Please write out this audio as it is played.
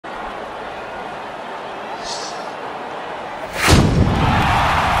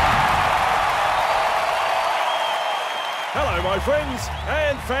friends,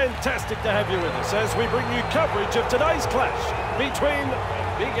 and fantastic to have you with us as we bring you coverage of today's clash between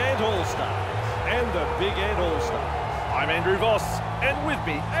Big Ant All-Stars and the Big Ant All-Stars. I'm Andrew Voss, and with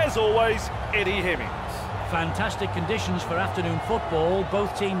me, as always, Eddie Hemmings. Fantastic conditions for afternoon football.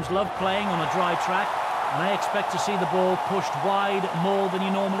 Both teams love playing on a dry track, and I expect to see the ball pushed wide more than you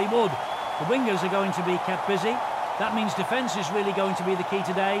normally would. The wingers are going to be kept busy. That means defence is really going to be the key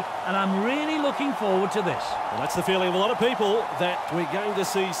today, and I'm really looking forward to this. Well, that's the feeling of a lot of people, that we're going to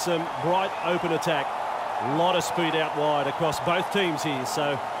see some bright open attack. A lot of speed out wide across both teams here,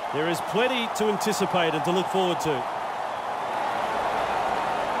 so there is plenty to anticipate and to look forward to.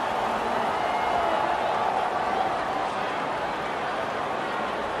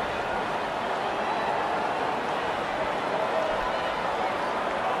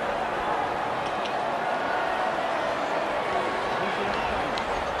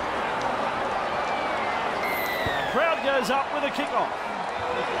 Crowd goes up with a kick-off.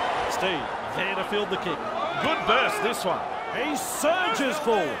 Steve there to field the kick. Good burst, this one. He surges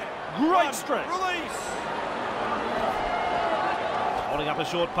forward. Great strength. Release. Holding up a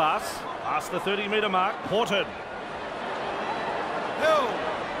short pass. Past the 30-metre mark. Horton. Held.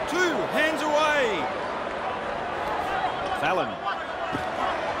 2 hands away. Fallon.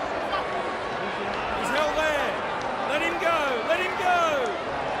 He's held there. Let him go. Let him go.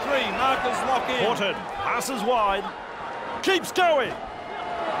 3 markers lock in. Horton passes wide. Keeps going.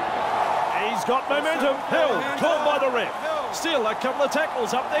 He's got momentum. Held. Called by the ref. Still a couple of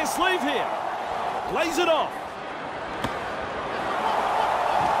tackles up their sleeve here. Lays it off.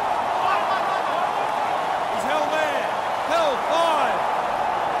 He's held there. Held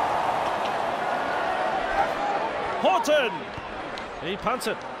 5. Horton. He punts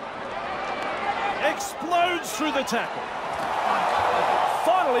it. Explodes through the tackle.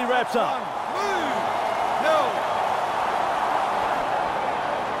 Finally wrapped up. Move. Held.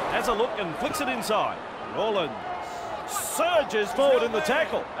 Has a look and flicks it inside. Roland surges forward in the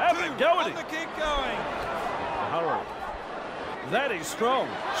tackle. Have a go at him. The kick going. Hurry. That is strong.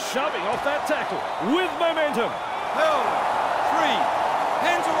 Shoving off that tackle with momentum. Held. 3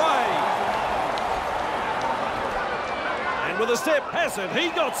 hands away. And with a step, hasn't he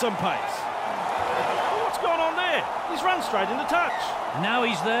got some pace? What's going on there? He's run straight into touch. Now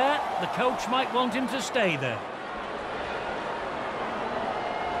he's there, the coach might want him to stay there.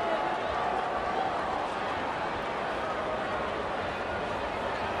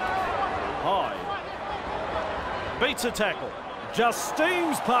 High. Beats a tackle. Just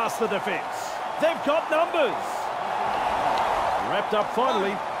steams past the defence. They've got numbers. Wrapped up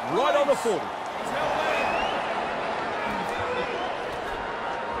finally, right on the 40.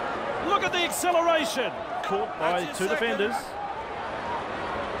 Look at the acceleration. Caught by 2 defenders.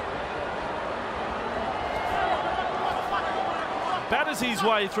 Batters his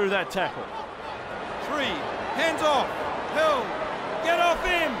way through that tackle. 3 hands off. Held. Get off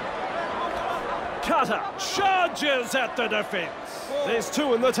him. Cutter charges at the defence. There's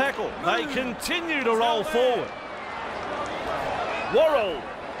 2 in the tackle. They continue to roll forward. Worrell.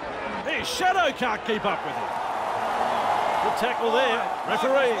 His shadow can't keep up with him. Good tackle there.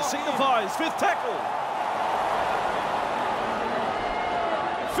 Referee signifies 5th tackle.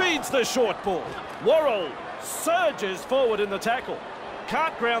 Feeds the short ball. Worrell surges forward in the tackle.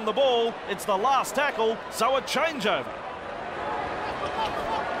 Can't ground the ball. It's the last tackle, so a changeover.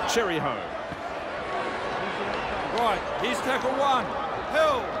 Cherry home. Right, here's tackle 1.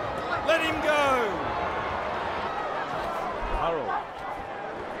 Held. Let him go. Hurrell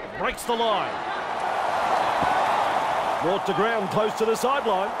breaks the line. Brought to ground close to the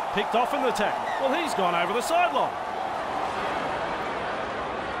sideline. Picked off in the tackle. Well, he's gone over the sideline.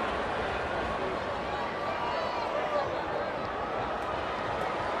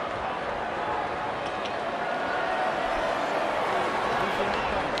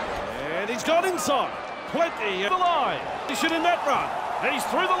 And he's got inside. Plenty of the line. He should in that run. And he's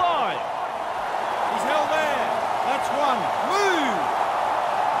through the line. He's held there. That's 1. Move.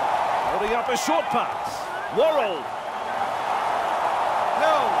 Holding up a short pass. Worrell.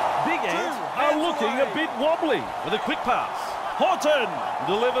 Held. Big Ants are looking a bit wobbly with a quick pass. Horton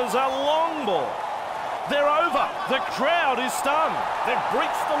delivers a long ball. They're over. The crowd is stunned. They've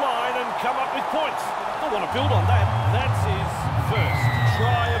breached the line and come up with points. They'll want to build on that. That's his first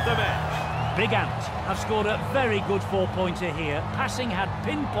try of the match. Big Ant have scored a very good 4-pointer here. Passing had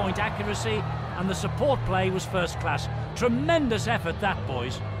pinpoint accuracy and the support play was first class. Tremendous effort that,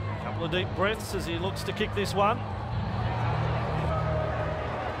 boys. A couple of deep breaths as he looks to kick this one.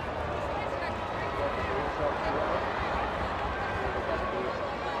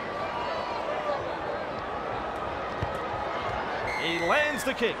 lands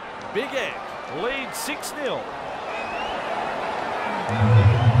the kick. Big Ant leads 6-0.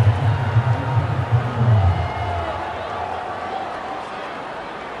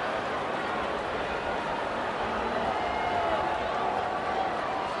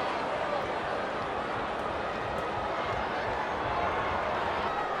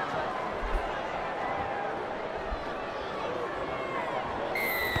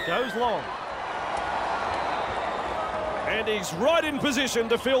 Goes long. And he's right in position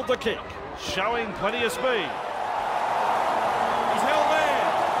to field the kick, showing plenty of speed. He's held there.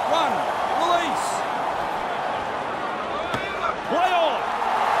 Run. Release. Play on.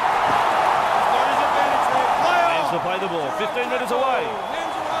 Got his advantage there. Play on. Needs to play the ball. 15 metres away.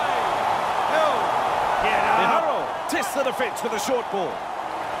 Hands away. Held. Harrow tests the defence with a short ball.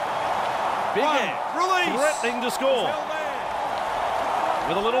 Big Ant release. threatening to score. Held there.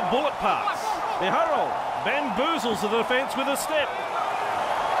 With a little bullet pass. Harrow bamboozles the defence with a step.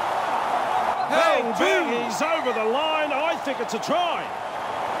 Bang, bang, he's over the line. I think it's a try.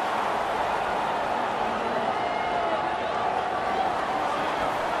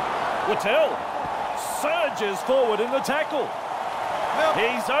 Wattell surges forward in the tackle.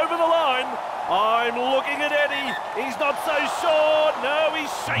 He's over the line. I'm looking at Eddie. He's not so sure. No,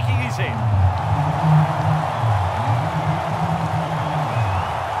 he's shaking his head.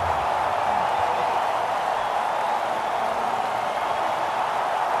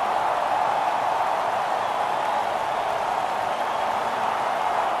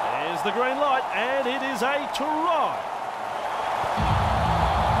 The green light, and it is a try.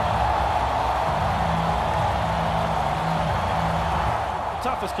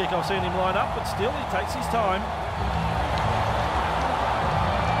 Toughest kick I've seen him line up, but still he takes his time.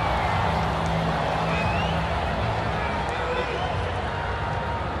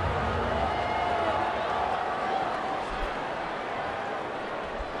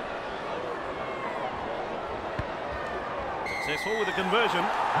 Successful with the conversion.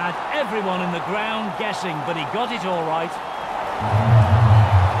 Had everyone in the ground guessing, but he got it all right.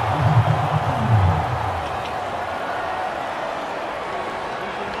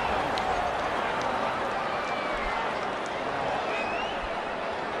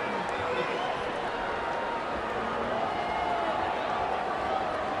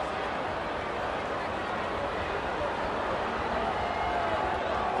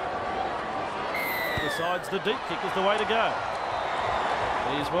 Decides the deep kick is the way to go.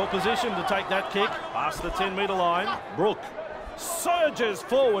 He's well positioned to take that kick past the 10-metre line. Brook surges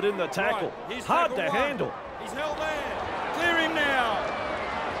forward in the tackle. Right. Hard to handle. He's held there. Clear him now.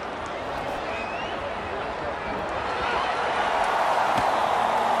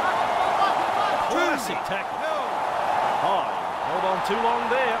 Classic tackle. High. Held on too long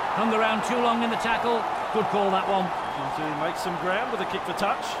there. Hung around too long in the tackle. Good call, that one. Looking to make some ground with a kick for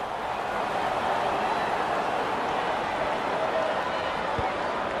touch.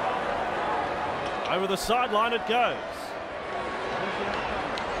 Over the sideline it goes.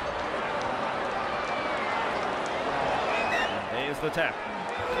 And there's the tap.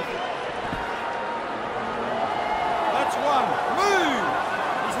 That's one. Move.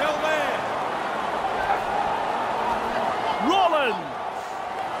 He's held there. Rollins.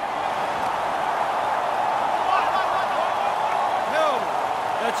 Held.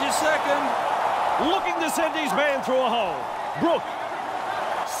 That's his second. Looking to send his man through a hole. Brook.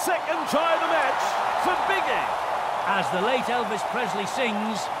 Second try of the match for Big Ant. As the late Elvis Presley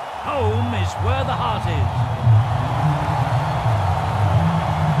sings, home is where the heart is.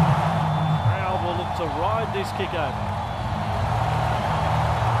 Crowd will look to ride this kick over.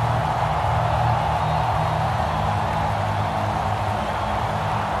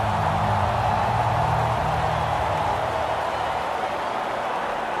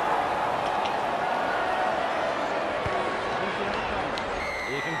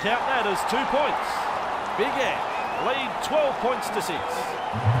 You can count that as 2 points. Big Ant lead 12 points to 6.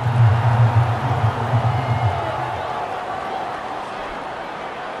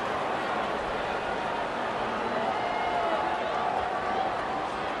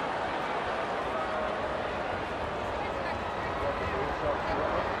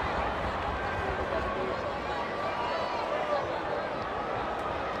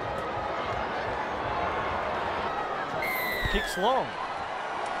 Kicks long.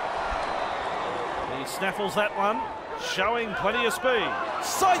 He snaffles that one, showing plenty of speed.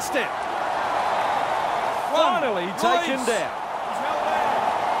 Sidestep. Finally taken down. He's held there.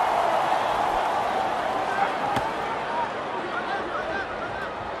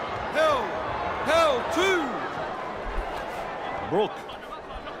 Held. Two. Brook.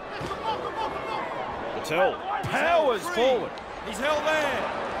 Patel powers forward. He's held there.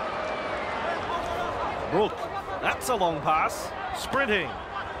 Brook, that's a long pass. Sprinting,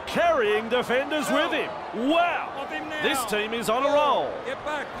 carrying defenders with him. Wow, Off him now. this team is on a roll. Get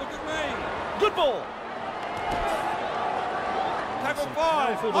back, look at me. Good ball. Tackle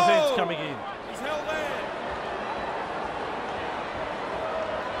 5. Full defence coming in. He's held there.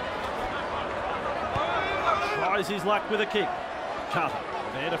 Tries his luck with a kick. Carter,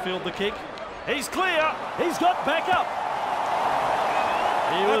 there to field the kick. He's clear. He's got back up.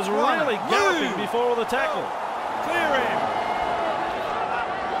 He was really galloping before the tackle. Clear him.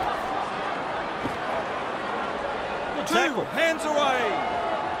 Good 2, tackle. hands away.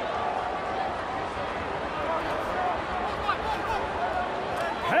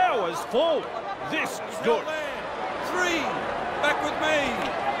 Powers forward. This is good. 3, back with me.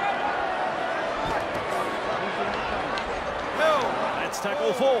 Held. That's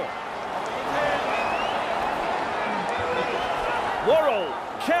tackle 4. Worrell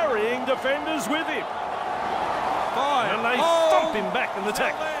carrying defenders with him. 5. And they thump him back in the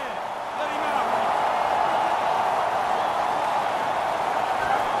tackle. Let him up.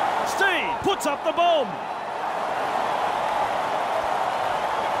 Steve puts up the bomb.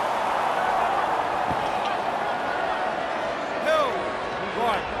 Held.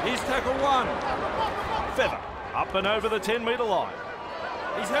 Right, here's tackle 1. Feather up and over the 10-metre line.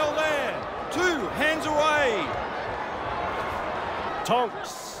 He's held there. 2, hands away.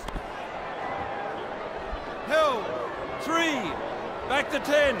 Tonks. Held. 3, back to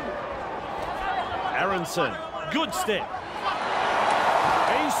 10. Aronson, good step.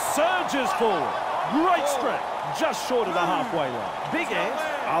 He surges forward. Great strap, just short of the halfway line. Big Ants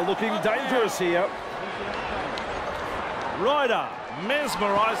are looking dangerous here. Ryder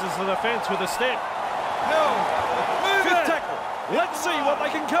mesmerises the defence with a step. Held. Move Fifth it. tackle. Let's see what they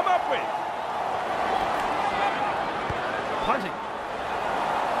can come up with. Punting.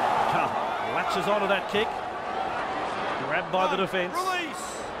 Carter latches onto that kick. Grabbed by the defence.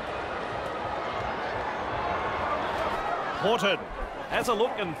 Release. Horton has a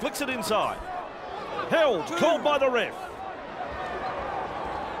look and flicks it inside. Held, called by the ref.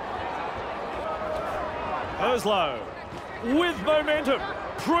 Herslow with momentum,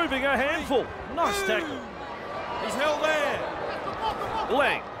 proving a handful. Nice tackle. He's held there.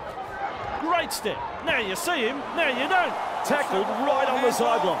 Lang, great step. Now you see him, now you don't. Tackled right on the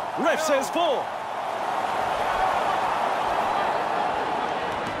sideline. Ref says 4.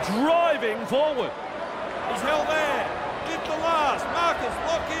 Driving forward. He's held there. Get the last. Marcus,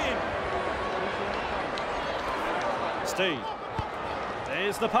 lock in. Steve.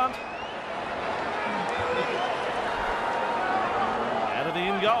 There's the punt. Out of the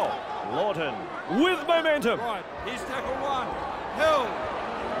in goal. Lawton with momentum. Right, here's tackle 1. Held.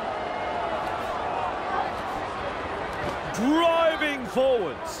 Driving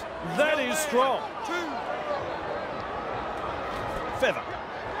forwards. That is strong. 2. Feather.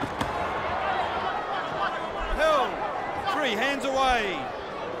 Held. 3, hands away.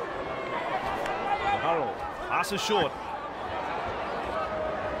 Hurrell. Passes short.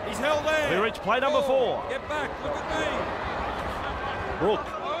 He's held there. We reach play number 4. Get back, look at me. Brook.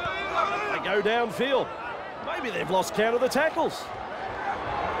 They go downfield. Maybe they've lost count of the tackles.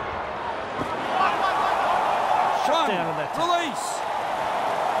 Shut down on that tackle. Release.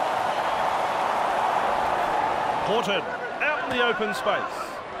 Horton out in the open space.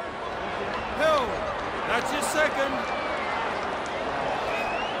 Held. That's his second.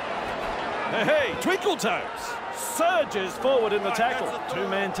 Hey, Twinkle Toes surges forward in the tackle.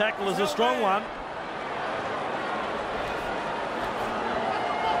 Two-man tackle is a strong one.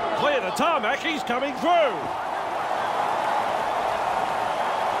 Clear the tarmac, he's coming through.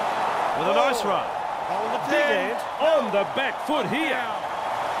 With a nice run. Big Ant on the back foot here.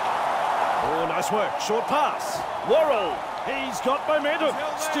 Oh, nice work. Short pass. Worrell, he's got momentum.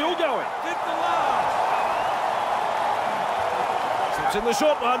 Still going. Get the last. Slips in the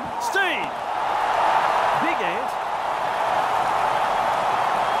short one. Steve. Big Ant.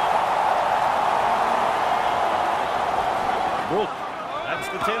 Brook. That's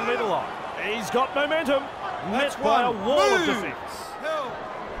the 10-metre line. He's got momentum. Met by a wall of defence.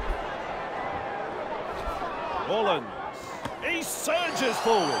 Orland. He surges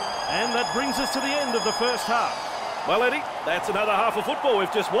forward. And that brings us to the end of the first half. Well, Eddie, that's another half of football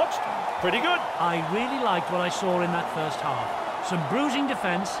we've just watched. Pretty good. I really liked what I saw in that first half. Some bruising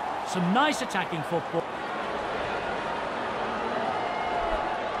defence, some nice attacking football.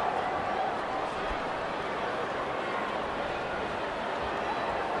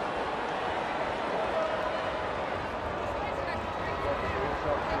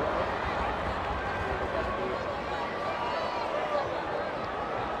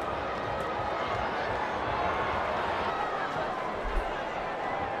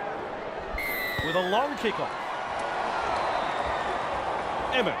 with a long kick-off.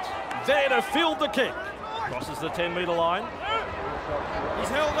 Emmett, there to field the kick. Crosses the 10-metre line. He's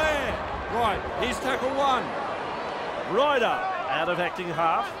held there. Right, here's tackle 1. Ryder, out of acting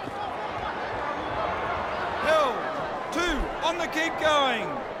half. Held. 2, on the keep going.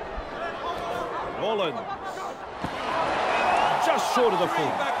 Norland. Just short of the 3 full.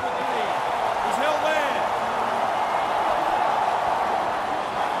 back with the lead. He's held there.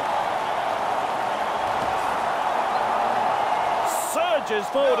 Surges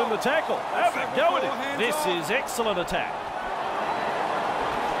forward in the tackle. Have a go at it. This is excellent attack.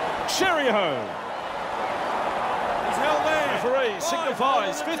 Sherry home. He's held there. Referee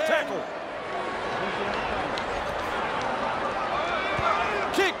signifies 5th tackle.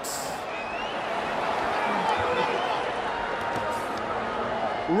 Kicks.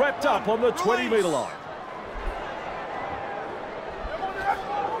 Wrapped up on the 20-metre line.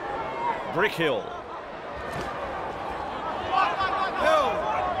 Brickhill.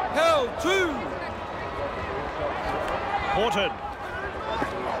 Held. 2. Horton.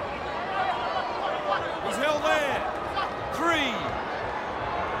 He's held there. 3.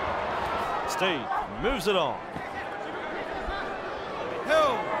 Steve moves it on.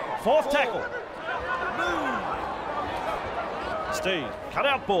 Held. 4th 4. tackle. Move. Steve, cut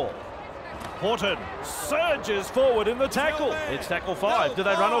out ball. Horton surges forward in the tackle. It's tackle 5. Do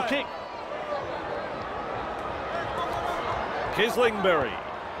they run or kick? Kislingbury.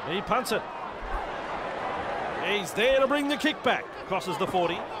 He punts it. He's there to bring the kick back. Crosses the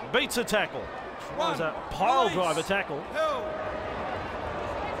 40. Beats a tackle. Tries a pile driver tackle. Held.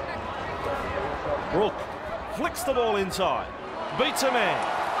 Brook flicks the ball inside. Beats a man.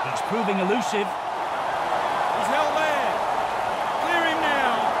 He's proving elusive. He's held there. Clear him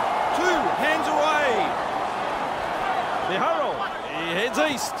now. 2, hands away. The Hurrell. He heads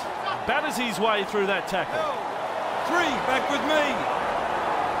east. Batters his way through that tackle. Held. 3, back with me.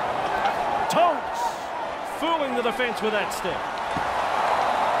 Tonks fooling the defence with that step.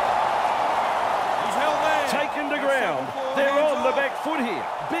 He's held there. Taken to ground. They're on the back foot here.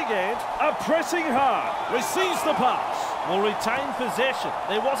 Big Ant are pressing hard. Receives the pass. Will retain possession.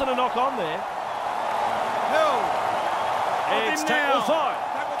 There wasn't a knock on there. Held. It's tackle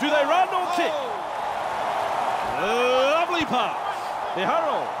 5. Do they run or kick? Lovely pass. The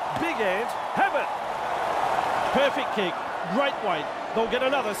Hurrell. Big Ant have it. Perfect kick. Great weight. They'll get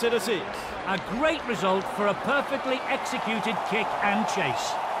another set of 6. A great result for a perfectly executed kick and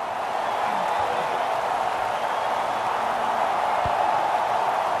chase.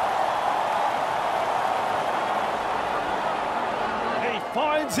 He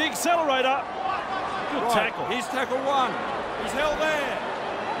finds the accelerator. Good tackle. Here's tackle 1. He's held there.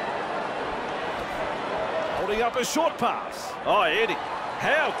 Holding up a short pass. Oh, Eddie.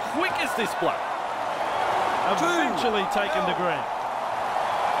 How quick is this bloke? Eventually taken to ground.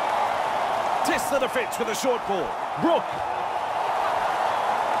 Tests the defence with a short ball. Brook.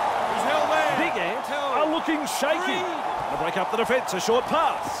 He's held there. Big Ant are looking shaky. To break up the defence, a short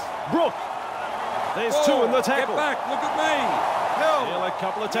pass. Brook. There's 2 in the tackle. Get back, look at me. Held. Still a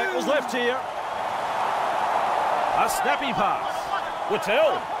couple of tackles left here. A snappy pass.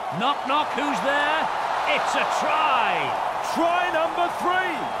 Whittle. Knock, knock, who's there? It's a try. Try number 3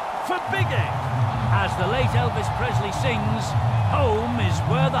 for Big Ant. As the late Elvis Presley sings, home is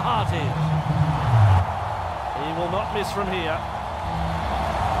where the heart is. He will not miss from here.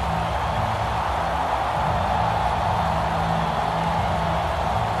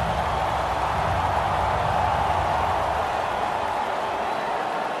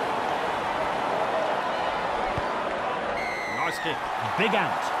 Nice kick. Big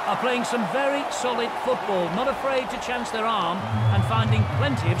Ant are playing some very solid football, not afraid to chance their arm and finding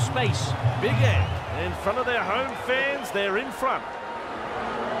plenty of space. Big Ant in front of their home fans. They're in front.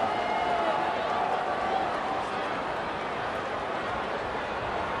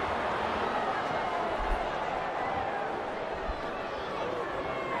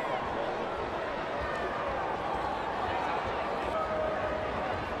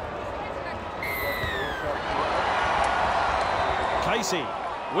 Casey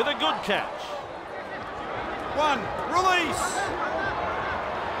with a good catch. 1, release.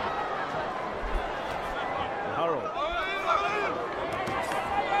 Hurrell.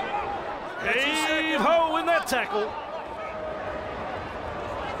 Heave-ho in that tackle.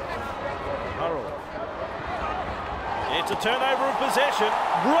 Hurrell. It's a turnover of possession.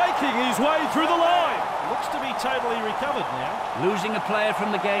 Breaking his way through the line. Looks to be totally recovered now. Losing a player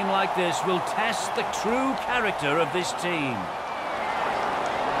from the game like this will test the true character of this team.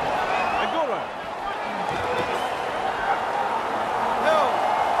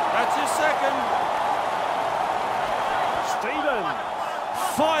 That's his second. Stevens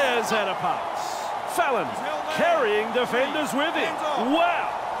fires out a pass. Fallon carrying defenders with him. Wow!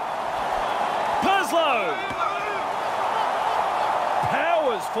 Purslow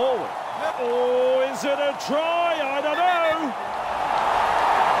powers forward. Oh, is it a try? I don't know.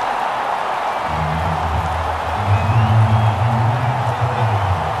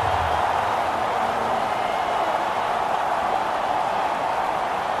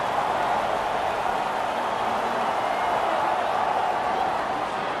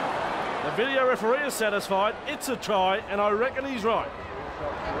 The video referee is satisfied. It's a try, and I reckon he's right.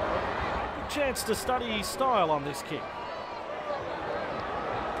 Good chance to study his style on this kick.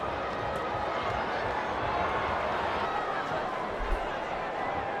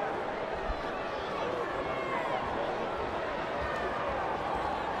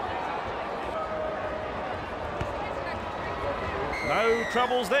 No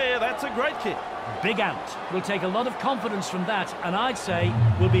troubles there. That's a great kick. Big out. Will take a lot of confidence from that, and I'd say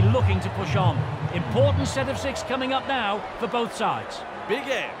we'll be looking to push on. Important set of 6 coming up now for both sides. Big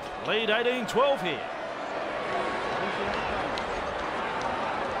out. Lead 18-12 here.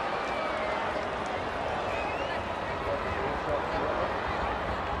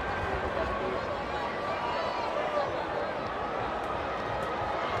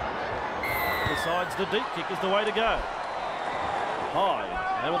 Decides the deep kick is the way to go. High,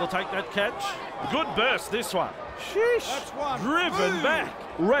 able to take that catch. Good burst, this one. Sheesh. That's one. Driven Move. back.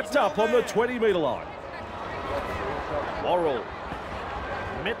 Wrapped up on the 20-metre line. Worrell.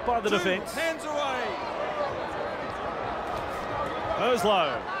 Met by the defence. Hands away.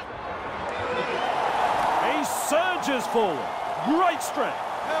 Purslow. He surges forward. Great strength.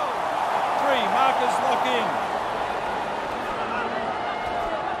 Held. 3 markers lock in.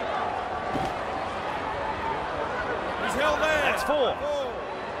 Held there. That's 4.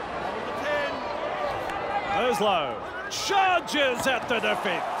 Purslow charges at the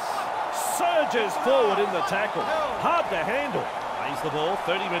defence. Surges forward in the tackle. Hard to handle. Plays the ball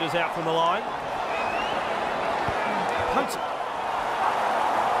 30 metres out from the line. Hunts it.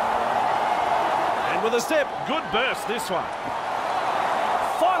 And with a step, good burst this one.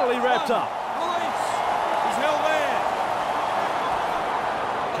 Finally wrapped up. Police. He's held there.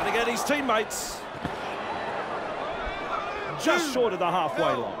 Can he get his teammates? Just short of the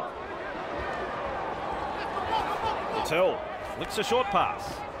halfway line. Patel flicks a short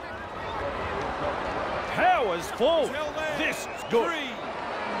pass. Powers forward. This is good.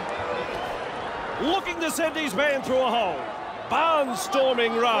 3. Looking to send his man through a hole.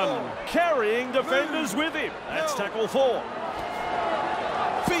 Barnstorming run. Carrying defenders with him. That's tackle 4.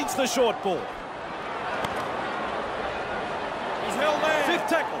 Feeds the short ball. He's held there. 5th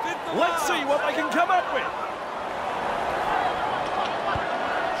tackle. Let's see what they can come up with.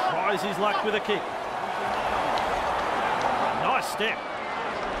 Tries his luck with a kick. Nice step.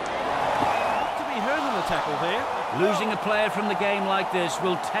 Not to be heard in the tackle there. Losing a player from the game like this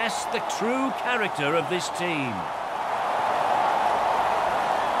will test the true character of this team.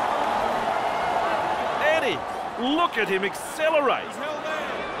 Eddie, look at him accelerate. He's held there.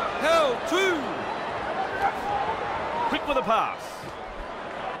 Held. 2. Quick with a pass.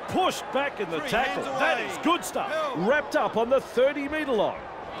 Pushed back in the 3 tackle. hands That away. is good stuff. Held. Wrapped up on the 30-metre line.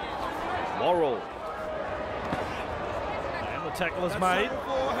 Worrell. And the tackle is made. That's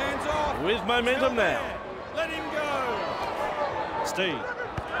 4 hands off. With momentum now. Let him go. Steve.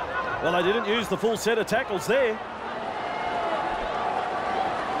 Well, they didn't use the full set of tackles there.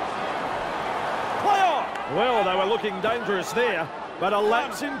 Play on! Well, they were looking dangerous there, but a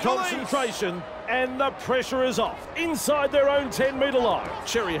lapse in concentration, and the pressure is off. Inside their own 10-metre line.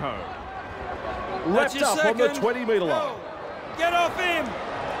 Cherry home. That's Wrapped your up on the second. 20-metre line. Go. Get off him.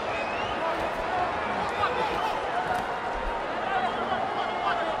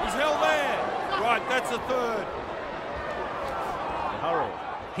 He's held there. Right, that's the 3rd. Hurrell.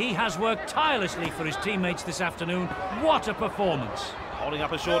 He has worked tirelessly for his teammates this afternoon. What a performance. Holding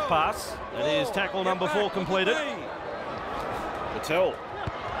up a short pass. That is tackle number 4 completed. Patel.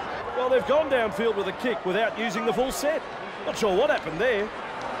 Well, they've gone downfield with a kick without using the full set. Not sure what happened there.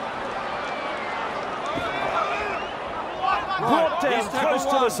 Brought down close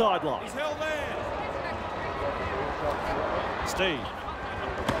to the sideline. He's held there. Steve.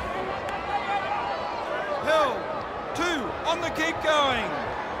 Held. 2. On the keep going.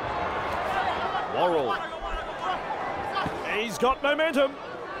 Worrell. He's got momentum.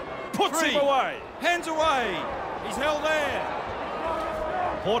 Puts 3. him away. Hands away. He's held there.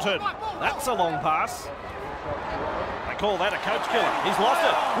 Horton. That's a long pass. They call that a coach killer. He's lost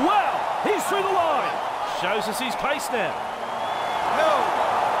it. Wow! He's through the line. Shows us his pace now. Held.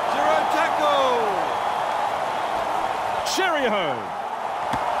 0 tackle. carry home.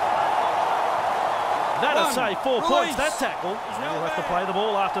 That'll say 4 points, that tackle. And he'll have to play the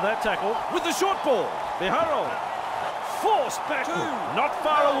ball after that tackle. With the short ball, Biharo. Forced backward, not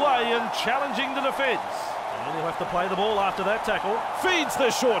far away and challenging the defence. And he'll have to play the ball after that tackle. Feeds the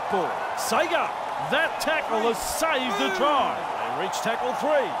short ball. Sega. That tackle has saved the try. They reach tackle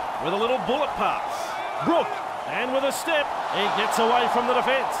 3 with a little bullet pass. Brook, and with a step, he gets away from the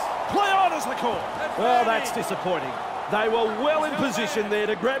defence. Play on as the call. Well, that's disappointing. They were well in position there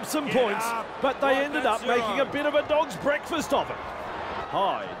to grab some points, but they ended up making a bit of a dog's breakfast of it.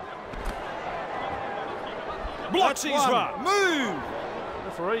 Hyde. Blocks his run. Move! The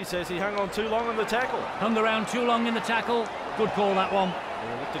referee says he hung on too long on the tackle. Hung around too long in the tackle. Good call, that one.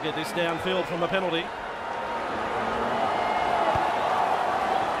 We'll look to get this downfield from a penalty.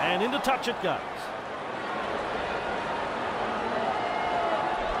 And into touch it goes.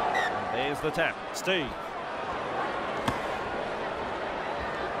 And there's the tap. Steve.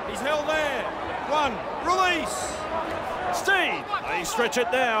 He's held there. 1. Release. Steve. They stretch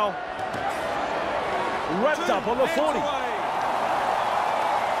it now. Wrapped up on the 40.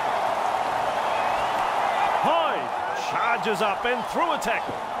 Hyde charges up and through a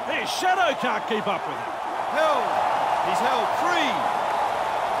tackle. His shadow can't keep up with him. Held. He's held. 3.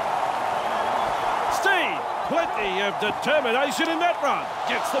 Steve. Plenty of determination in that run.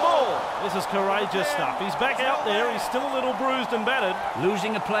 Gets the ball. This is courageous stuff. He's back out there. He's still a little bruised and battered.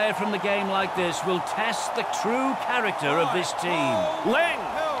 Losing a player from the game like this will test the true character of this team. Lang.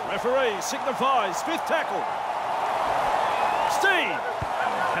 Referee signifies 5th tackle. Steve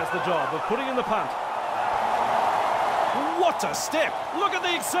has the job of putting in the punt. What a step. Look at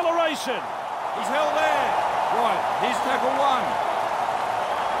the acceleration. He's held there. Right, here's tackle 1.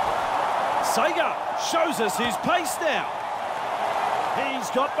 Sager shows us his pace now.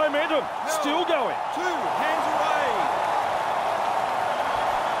 He's got momentum. Still going. 2 hands away.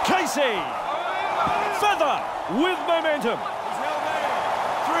 Casey. Feather with momentum. He's held there.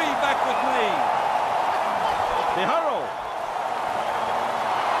 3 back with me. Biharo.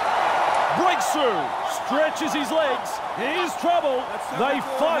 Breaks through. Stretches his legs. Here's trouble. They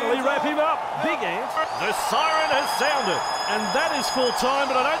finally wrap him up. Big Ant. The siren has sounded. And that is full time,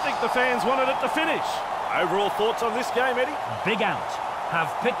 but I don't think the fans wanted it to finish. Overall thoughts on this game, Eddie? Big Ant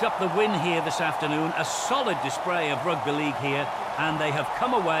have picked up the win here this afternoon. A solid display of rugby league here, and they have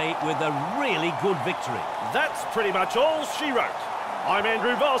come away with a really good victory. That's pretty much all she wrote. I'm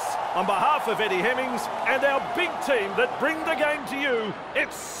Andrew Voss. On behalf of Eddie Hemmings and our big team that bring the game to you,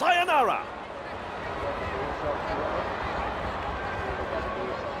 it's sayonara.